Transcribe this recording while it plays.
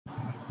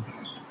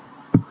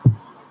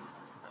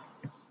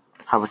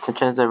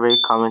Hypertension is a very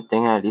common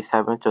thing and at least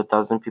happens to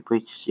 1,000 people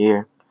each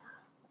year,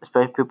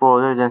 especially people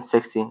older than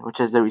 60,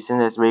 which is the reason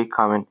that it's very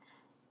common.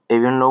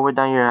 If you lower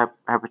down your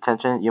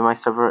hypertension, you might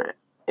suffer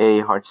a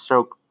heart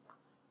stroke,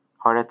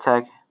 heart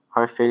attack,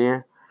 heart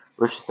failure,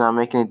 which is not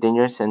making it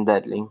dangerous and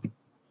deadly.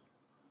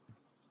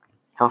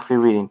 Healthy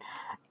reading.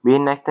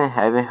 Being active and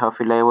having a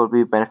healthy life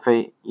will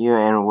benefit you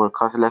and will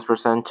cause a less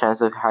percent chance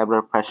of high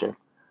blood pressure.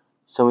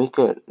 So we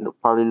could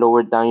probably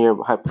lower down your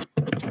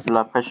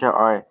blood pressure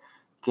or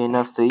get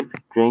enough sleep,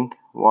 drink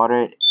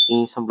water,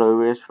 eat some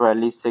blueberries for at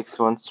least 6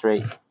 months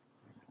straight.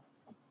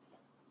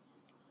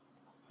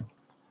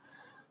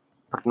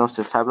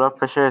 Prognosis. High blood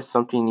pressure is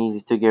something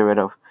easy to get rid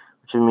of,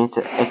 which means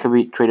that it could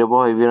be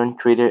treatable. If you don't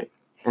treat it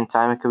in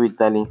time, it could be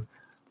deadly.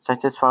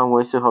 Scientists found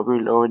ways to help you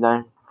lower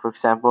down, for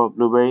example,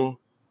 blueberry,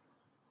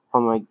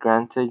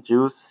 pomegranate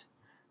juice.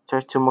 These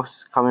are two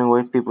most common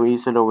ways people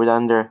use to lower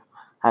down their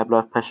high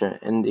blood pressure.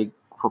 And the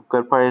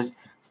good part is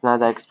it's not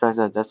that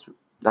expensive.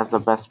 That's the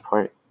best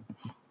part.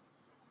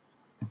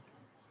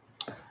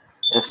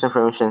 Extra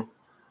information.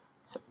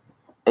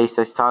 A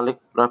systolic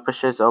blood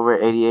pressure is over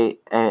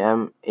 88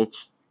 mmHg.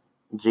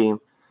 The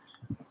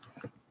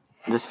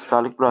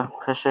systolic blood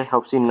pressure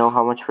helps you know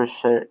how much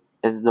pressure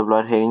is the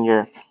blood hitting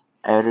your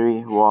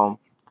artery wall.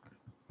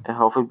 A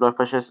healthy blood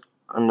pressure is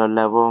on the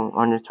level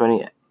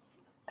 120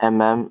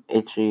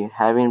 mmHg.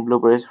 Having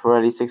blueberries for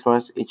at least 6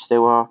 months each day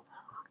will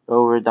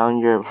lower down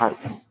your high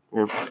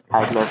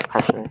blood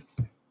pressure.